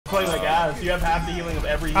playing like ass. You have half the healing of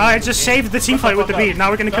every. I just saved the team fight with the beat. Now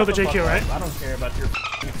we're gonna kill the JQ, right? I don't care about your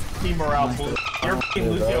team morale. You're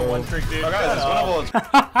Lucio one trick, dude.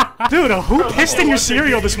 Dude, who pissed in your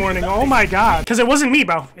cereal this morning? Oh my god. Because it wasn't me,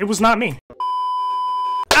 bro. It was not me.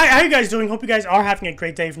 Hi, how you guys doing? Hope you guys are having a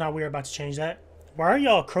great day. If not, we're about to change that. Why are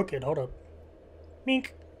y'all crooked? Hold up.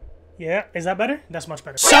 Mink. Yeah, is that better? That's much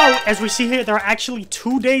better. So, as we see here, there are actually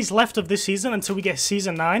 2 days left of this season until we get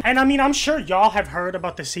Season 9. And I mean, I'm sure y'all have heard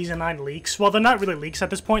about the Season 9 leaks. Well, they're not really leaks at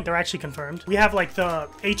this point. They're actually confirmed. We have, like, the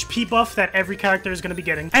HP buff that every character is going to be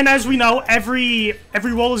getting. And as we know, every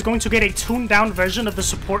role is going to get a tuned-down version of the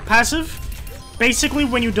support passive. Basically,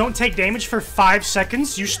 when you don't take damage for 5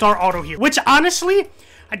 seconds, you start auto-heal. Which, honestly...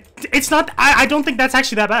 it's not, I don't think that's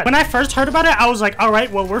actually that bad. When I first heard about it, I was like, alright,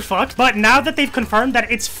 well, we're fucked. But now that they've confirmed that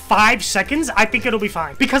it's 5 seconds, I think it'll be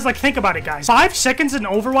fine. Because, like, think about it, guys. 5 seconds in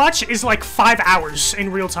Overwatch is like 5 hours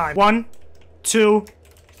in real time. 1, 2,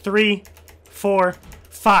 3, 4,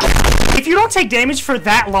 5. If you don't take damage for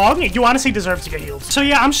that long, you honestly deserve to get healed. So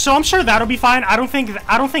yeah, I'm sure that'll be fine. I don't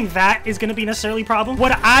think that is gonna be necessarily a problem.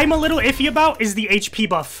 What I'm a little iffy about is the HP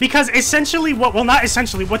buff. Because essentially well not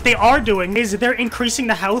essentially, what they are doing is they're increasing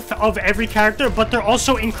the health of every character, but they're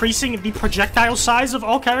also increasing the projectile size of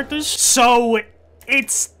all characters. So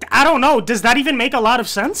I don't know. Does that even make a lot of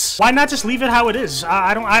sense? Why not just leave it how it is?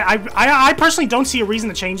 I personally don't see a reason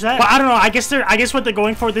to change that. But I don't know. I guess what they're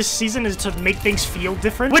going for this season is to make things feel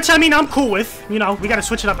different. Which, I mean, I'm cool with. You know, we gotta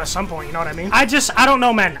switch it up at some point. You know what I mean? I don't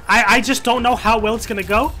know, man. I just don't know how well it's gonna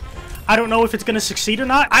go. I don't know if it's gonna succeed or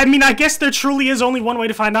not. I mean, I guess there truly is only one way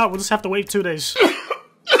to find out. We'll just have to wait 2 days.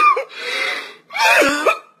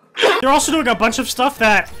 They're also doing a bunch of stuff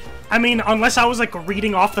that... I mean, unless I was, like,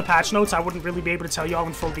 reading off the patch notes, I wouldn't really be able to tell y'all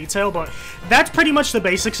in full detail, but that's pretty much the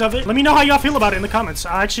basics of it. Let me know how y'all feel about it in the comments.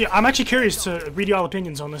 I'm actually curious to read y'all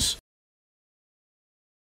opinions on this.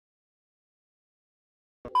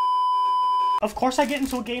 Of course, I get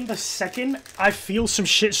into a game the second I feel some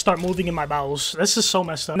shit start moving in my bowels. This is so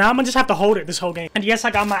messed up. Now I'm gonna just have to hold it this whole game. And yes,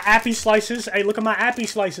 I got my appy slices. Hey, look at my appy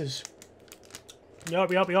slices. Yup,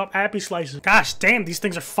 appy slices. Gosh damn, these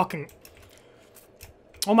things are fucking...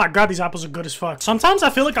 Oh my god, these apples are good as fuck. Sometimes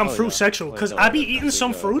I feel like I'm fruit sexual, because I be eating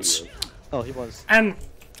some fruits, and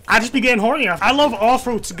I just be getting horny. I love all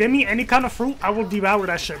fruits. Give me any kind of fruit, I will devour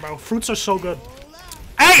that shit, bro. Fruits are so good.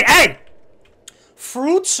 Hey!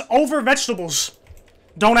 Fruits over vegetables.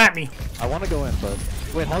 Don't at me. I want to go in, but...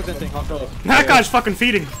 Wait, Hog's in thing, Hog go. That guy's fucking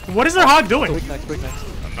feeding. What is their Hog doing? Quick next.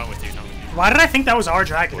 I'm not with you, no. Why did I think that was our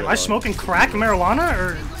dragon? Am I smoking crack, marijuana,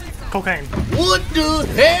 or cocaine? What the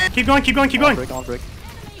heck? Keep going. Break.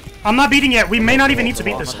 I'm not beating yet. We may not even need to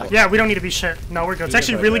beat this. Yeah, we don't need to beat shit. No, we're good. It's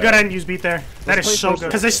actually really good I didn't use beat there. That is so good.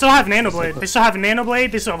 Because they still have Nanoblade. They still have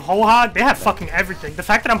Roadhog. They have fucking everything. The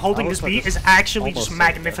fact that I'm holding this beat is actually just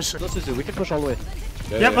magnificent. We can push all the way.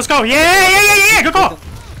 Yep, let's go. Yeah. Good call.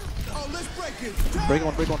 Break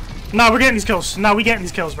one. No, we're getting these kills. No, we getting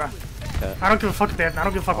these kills, bro. I don't give a fuck what they have. I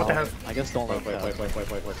don't give a fuck what they have. I guess don't let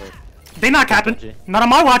Wait. They not capping. Not on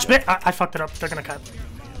my watch, bit. I fucked it up. They're gonna cap.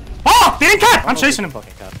 Oh! They didn't cap! I'm chasing him.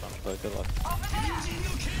 Good luck.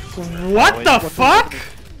 What the fuck?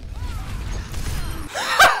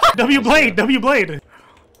 W blade.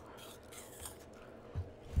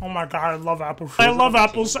 Oh my god, I love apples. I love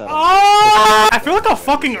apples. Oh! I feel like a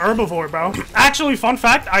fucking herbivore, bro. Actually, fun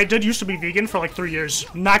fact, I did used to be vegan for like 3 years.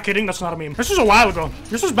 Not kidding, that's not a meme. This was a while ago.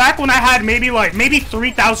 This was back when I had maybe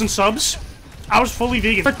 3,000 subs. I was fully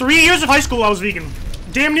vegan. For 3 years of high school, I was vegan.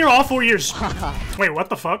 Damn near all 4 years. Wait, what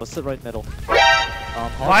the fuck? What's the right middle?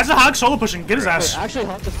 Why is the Hog solo pushing? Get his ass. Wait, actually,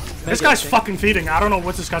 Hog just this guy's fucking feeding. I don't know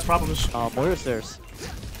what this guy's problem is. Moira stairs.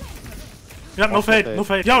 Yep, no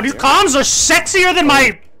fade. Yo, these comms are sexier than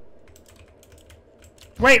my...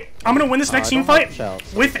 Wait, I'm gonna win this next team fight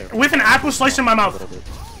with an apple slice in my mouth.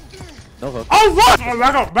 No hook. Oh, what? Oh,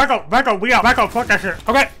 back up. We out. Back up. Fuck that shit.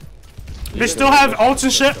 Okay. They still have ults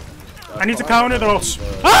and shit. I need to counter the ults.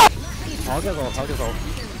 Ah! Hog is ult.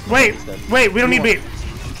 Wait, we don't need beat.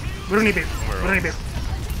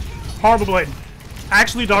 Horrible blade.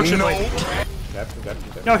 Actually, dog shit blade.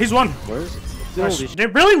 Yo, he's won. They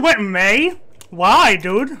really went May? Why,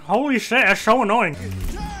 dude? Holy shit, that's so annoying.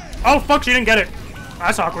 Oh, fuck, she didn't get it.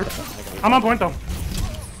 That's awkward. I'm on point, though.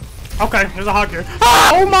 Okay, there's a Hog here.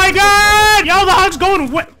 Ah! Oh my god! Yo, the Hog's going...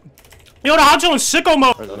 Yo, the Hog's going sicko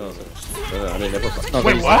mode.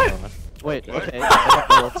 Wait, what? Wait, okay.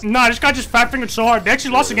 Nah, this guy just fat fingered so hard. They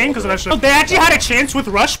actually lost the game because of that shit. They actually had a chance with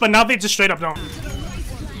Rush, but now they just straight up don't.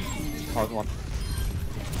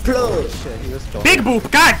 Big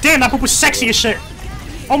boop. God damn, that boop was sexy as shit.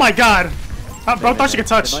 Oh my god. Bro thought she could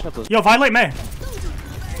touch. Yo, violate May.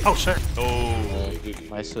 Oh shit. Oh.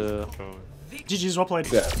 Nice. GG's, well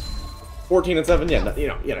played. Yeah. 14 and 7. Yeah.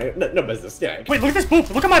 No business. Yeah. Wait, look at this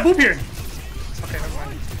boop. Look at my boop here. Okay, never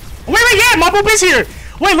mind. Wait, yeah, my boop is here.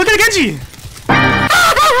 Wait, look at the Genji.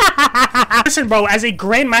 Listen, bro, as a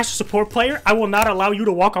Grandmaster support player, I will not allow you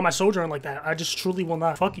to walk on my Sojourn like that. I just truly will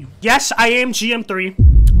not. Fuck you. Yes, I am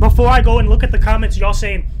GM3. Before I go and look at the comments, y'all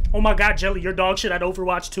saying, oh my god, Jelly, you're dog shit at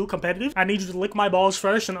Overwatch 2 competitive. I need you to lick my balls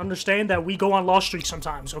first and understand that we go on loss streaks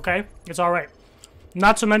sometimes, okay? It's alright.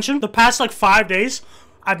 Not to mention, the past like 5 days,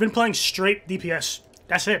 I've been playing straight DPS.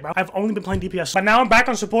 That's it, bro. I've only been playing DPS. But now I'm back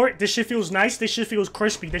on support. This shit feels nice. This shit feels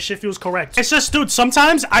crispy. This shit feels correct. It's just, dude,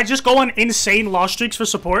 sometimes I just go on insane loss streaks for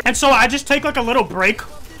support. And so I just take like a little break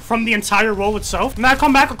from the entire role itself. And I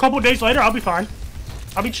come back a couple days later, I'll be fine.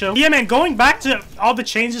 I'll be chill. Yeah, man, going back to all the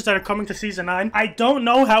changes that are coming to Season 9, I don't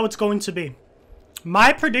know how it's going to be.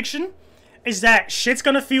 My prediction is that shit's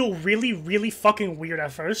gonna feel really, really fucking weird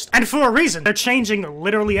at first. And for a reason. They're changing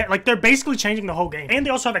literally, like, they're basically changing the whole game. And they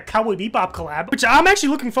also have a Cowboy Bebop collab, which I'm actually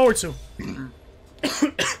looking forward to.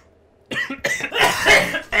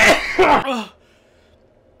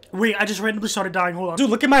 Wait, I just randomly started dying. Hold on. Dude,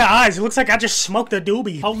 look at my eyes. It looks like I just smoked a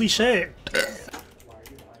doobie. Holy shit.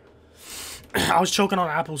 I was choking on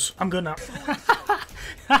apples. I'm good now.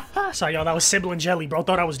 Sorry, y'all. That was sibling jelly, bro.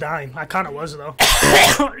 Thought I was dying. I kind of was, though.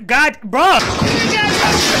 God, bro.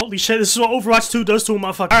 Holy shit, this is what Overwatch 2 does to a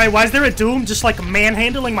motherfucker. Alright, why is there a Doom just, like,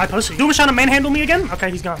 manhandling my pussy? Doom is trying to manhandle me again? Okay,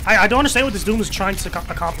 he's gone. I don't understand what this Doom is trying to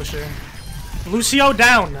accomplish here. Lucio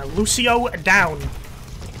down. Lucio down.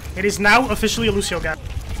 It is now officially a Lucio guy.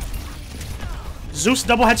 Zeus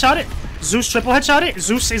double headshot it. Zeus triple headshot it.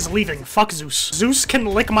 Zeus is leaving. Fuck Zeus. Zeus can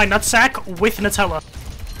lick my nutsack with Nutella.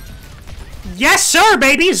 Yes, sir,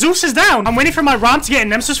 baby! Zeus is down! I'm waiting for my Rom to get in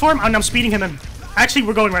Nemesis form, and I'm speeding him in. Actually,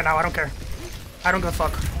 we're going right now. I don't care. I don't give a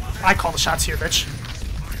fuck. I call the shots here, bitch.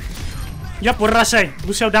 Yep, what did I say?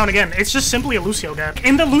 Lucio down again. It's just simply a Lucio guy.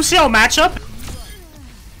 In the Lucio matchup...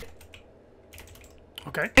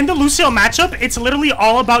 Okay. In the Lucio matchup, it's literally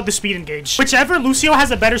all about the speed engage. Whichever Lucio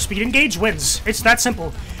has a better speed engage wins. It's that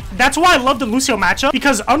simple. That's why I love the Lucio matchup,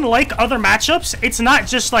 because unlike other matchups, it's not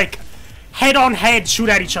just like head-on-head shoot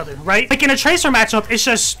at each other, right? Like in a Tracer matchup, it's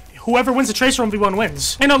just whoever wins the Tracer 1v1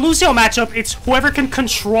 wins. In a Lucio matchup, it's whoever can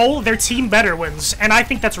control their team better wins, and I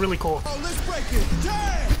think that's really cool.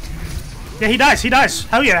 Yeah, he dies, he dies.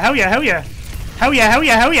 Hell yeah, hell yeah, hell yeah. Hell yeah, hell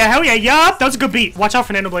yeah, hell yeah, hell yeah, yup! That was a good beat. Watch out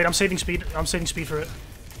for Nano Blade, I'm saving speed. I'm saving speed for it.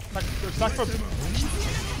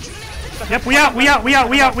 Yep, we out, we out, we out,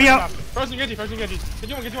 we out, we out.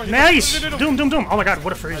 Nice! Doom, doom, doom. Oh my god,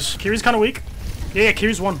 what a freeze. Kiri's kind of weak. Yeah,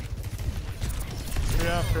 Kiri's one.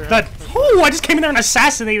 Dead. Ooh, I just came in there and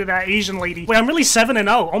assassinated that Asian lady. Wait, I'm really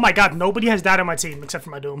 7-0. Oh my god, nobody has died on my team except for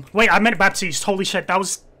my Doom. Wait, I meant Baptiste. Holy shit, that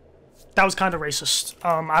was kind of racist.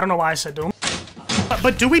 I don't know why I said Doom.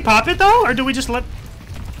 But do we pop it though, or do we just let?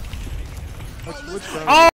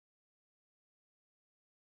 Oh.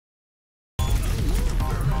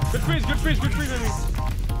 Good freeze, baby.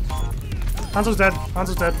 Hanzo's dead.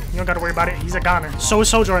 Hanzo's dead. You don't gotta worry about it. He's a goner. So is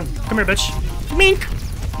Sojourn. Come here, bitch. Mink.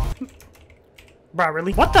 Bruh,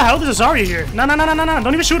 really? What the hell? There's a Zarya here. Nah, nah, nah, nah, nah, nah.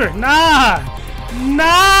 Don't even shoot her. Nah.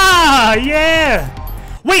 Nah. Yeah.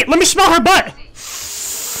 Wait, let me smell her butt.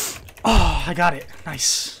 Oh, I got it.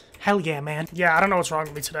 Nice. Hell yeah, man. Yeah, I don't know what's wrong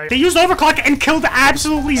with me today. They used overclock and killed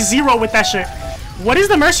absolutely zero with that shit. What is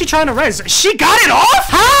the Mercy trying to res? She got it off?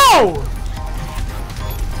 How?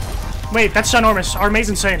 Wait, that's ginormous. Our May's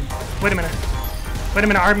insane. Wait a minute. Wait a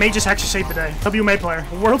minute. Our May just actually saved the day. W May player.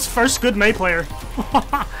 World's first good May player.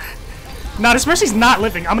 Nah, this Mercy's not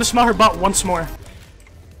living. I'm gonna smell her butt once more.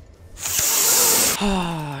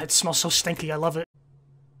 It smells so stinky. I love it.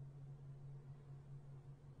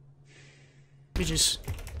 GG's.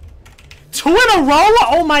 2 in a row?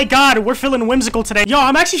 Oh my god, we're feeling whimsical today. Yo,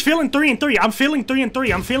 I'm actually feeling 3 and 3. I'm feeling 3 and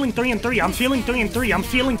 3. I'm feeling 3 and 3. I'm feeling 3 and 3. I'm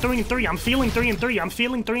feeling 3 and 3. I'm feeling 3 and 3. I'm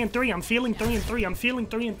feeling 3 and 3. I'm feeling 3 and 3. I'm feeling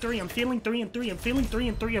 3 and 3. I'm feeling 3 and 3. I'm feeling 3 and 3. I'm feeling 3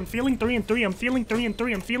 and 3. I'm feeling 3 and 3. I'm feeling 3 and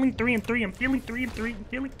 3. I'm feeling 3 and 3. I'm feeling 3 and 3.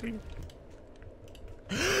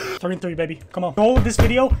 3 and 3, baby. Come on. The goal of this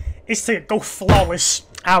video is to go flawless.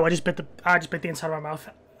 Ow, I just bit the inside of my mouth.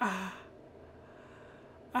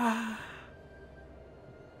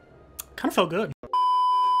 Kind of felt good.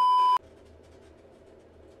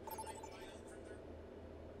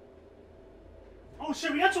 Oh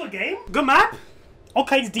shit, we got to a game? Good map?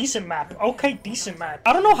 Okay, decent map. Okay, decent map.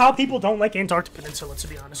 I don't know how people don't like Antarctic Peninsula, to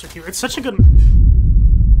be honest with you. It's such a good...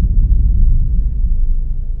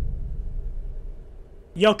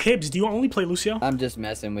 Yo, Kibbs, do you only play Lucio? I'm just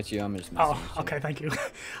messing with you. I'm just messing with you. Okay, thank you.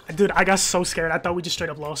 Dude, I got so scared. I thought we just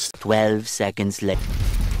straight up lost. 12 seconds later.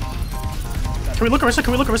 Can we look Orisa?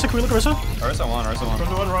 Can we look Orisa? Can we look Orisa? Orisa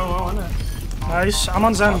one. Nice. I'm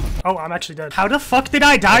on Zen. Oh, I'm actually dead. How the fuck did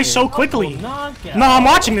I die so quickly? No, I'm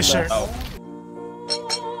watching this shit.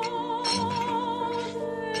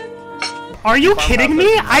 Are you kidding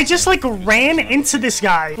me? I just like ran into this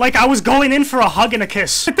guy. Like I was going in for a hug and a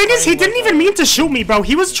kiss. The thing is, he didn't even mean to shoot me, bro.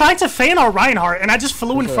 He was trying to fan our Reinhardt and I just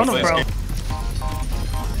flew in front of him, bro.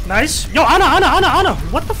 Nice. Yo, Ana.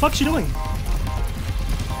 What the fuck's she doing?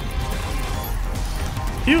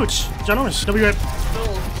 Huge. Ginormous. WM.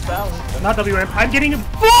 Not WM. I'm getting a. I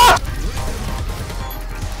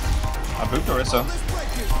booped Orisa.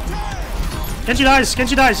 Genji dies.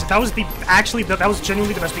 That was that was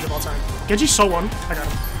genuinely the best pick of all time. Genji so won. I got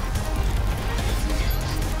him.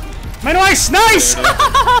 Man, nice!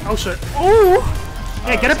 Oh shit. Oh!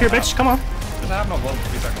 Hey, get up here, bitch. Come on.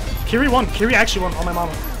 Kiri won. Kiri actually won. Oh my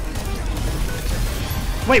mama.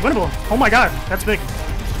 Wait, winnable. Oh my god. That's big.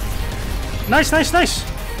 Nice.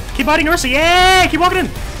 Keep biting Ursa. Yeah! Keep walking in.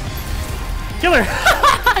 Kill her.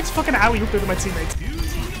 It's fucking alley-oop to my teammates.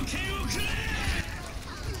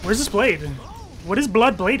 Where's this blade? What is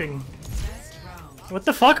blood blading? What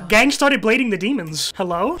the fuck? Gang started blading the demons.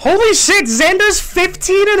 Hello? Holy shit, Xander's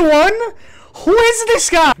 15-1? Who is this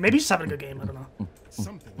guy? Maybe he's just having a good game, I don't know.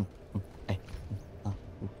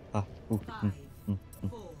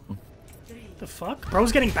 The fuck?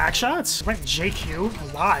 Bro's getting back shots? Went JQ?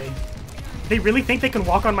 Why? They really think they can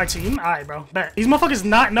walk on my team? Alright, bro. Bet. These motherfuckers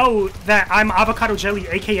not know that I'm Avocado Jelly,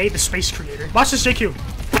 aka the Space Creator. Watch this JQ.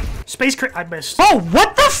 I missed. Oh,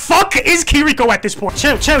 what the fuck is Kiriko at this point?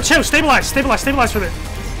 Chill. Stabilize for this.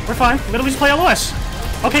 We're fine. Literally just play LOS.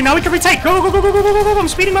 Okay, now we can retake. Go. I'm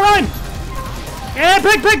speeding my line. Yeah,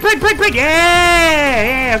 break.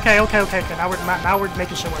 Yeah. Okay. Now we're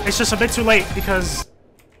making shit work. It's just a bit too late because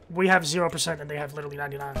we have 0% and they have literally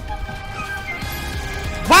 99.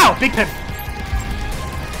 Wow, big pin.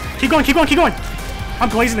 Keep going. I'm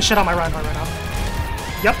glazing the shit out of my Reinhardt right now.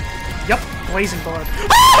 Yep. Blazing blood.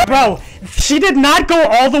 Bro, she did not go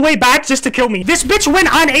all the way back just to kill me. This bitch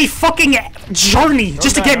went on a fucking journey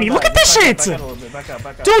just to get me. Look at this shit. Back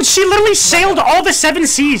up. Dude, she literally sailed all the 7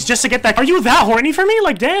 seas just to get that. Are you that horny for me?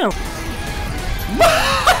 Like, damn.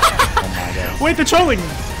 Wait, they're trolling.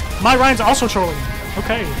 My Ryan's also trolling.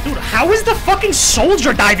 Okay. Dude, how is the fucking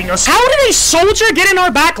soldier diving us? How did a soldier get in our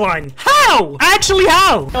backline? How? Actually,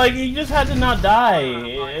 how? Like, you just had to not die,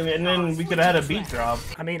 and then we could have had a beat drop.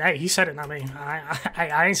 I mean, hey, he said it, not me.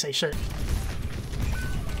 I ain't say shit.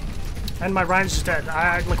 And my Ryan's just dead.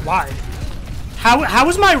 Like, why? How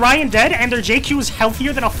is my Ryan dead and their JQ is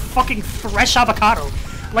healthier than a fucking fresh avocado?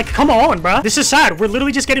 Like, come on, bruh. This is sad. We're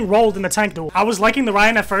literally just getting rolled in the tank duel. I was liking the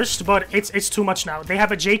Ryan at first, but it's too much now. They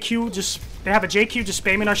have a JQ just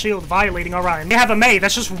spamming our shield, violating our Ryan. They have a Mei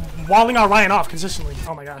that's just walling our Ryan off consistently.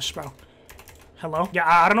 Oh my gosh, bro. Hello? Yeah,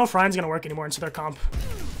 I don't know if Ryan's gonna work anymore into their comp.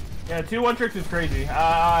 Yeah, 2-1 tricks is crazy.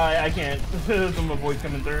 I can't. Some of my voice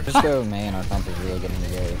coming through. Just go main, our comp is really getting the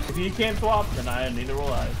game. If you can't swap, then neither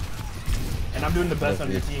will I. And I'm doing the best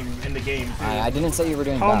on your team in the game, too. I didn't say you were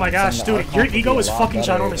doing bad. Oh my gosh, dude, your ego is fucking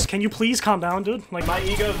ginormous. Can you please calm down, dude? Like, my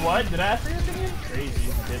ego is what? Did I ask for your opinion?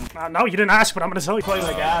 Crazy. No, you didn't ask, but I'm gonna tell you. Play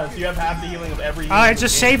like ass. You have half the healing of every. Alright,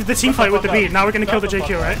 just save the team fight with the beat. Now we're gonna kill the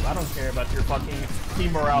JQ, right? I don't care about your fucking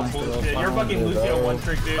team morale bullshit. You're fucking LUCIO one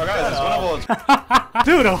trick, dude.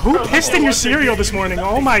 Dude, who pissed in your cereal this morning?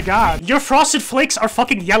 Oh my god. Your Frosted Flakes are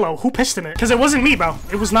fucking yellow. Who pissed in it? Because it wasn't me, bro.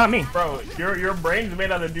 It was not me. Bro, your brain's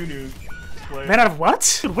made out of doo-doo. Made out of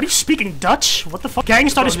what? Dude, what are you speaking? Dutch? What the fuck? Gang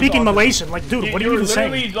started speaking Malaysian. Like, dude, what are you even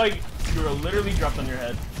saying? You were literally dropped on your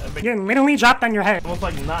head. You're literally dropped on your head. Almost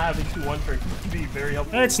like not having 2 1-tricks would be very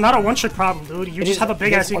helpful. It's not a one-trick problem, dude. You just have a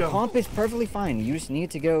big-ass ego. Comp is perfectly fine. You just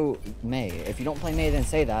need to go Mei. If you don't play Mei, then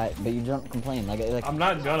say that, but you don't complain. Like I'm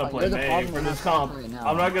not gonna play Mei for this comp.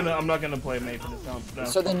 I'm not gonna play Mei for this comp. No.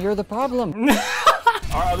 So then you're the problem.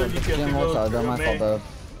 Our other DPS people bro, my fault, bro.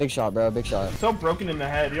 Big shot, bro. Big shot. So broken in the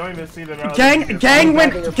head. You don't even see that.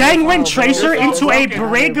 Gang went Tracer into a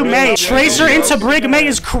Brig Mei. Tracer into Brig Mei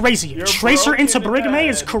is crazy. Tracer into Brig Mei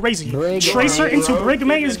is crazy. Tracer into Brig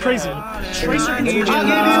Mei is crazy. Tracer into Brig Mei. I'll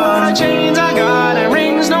give you all the chains I got and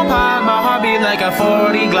rings, no pop. My heart beat like a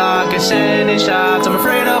 40 Glock and sending shots. I'm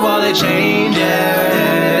afraid of all the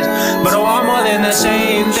changes, but I want more than the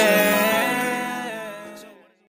same thing.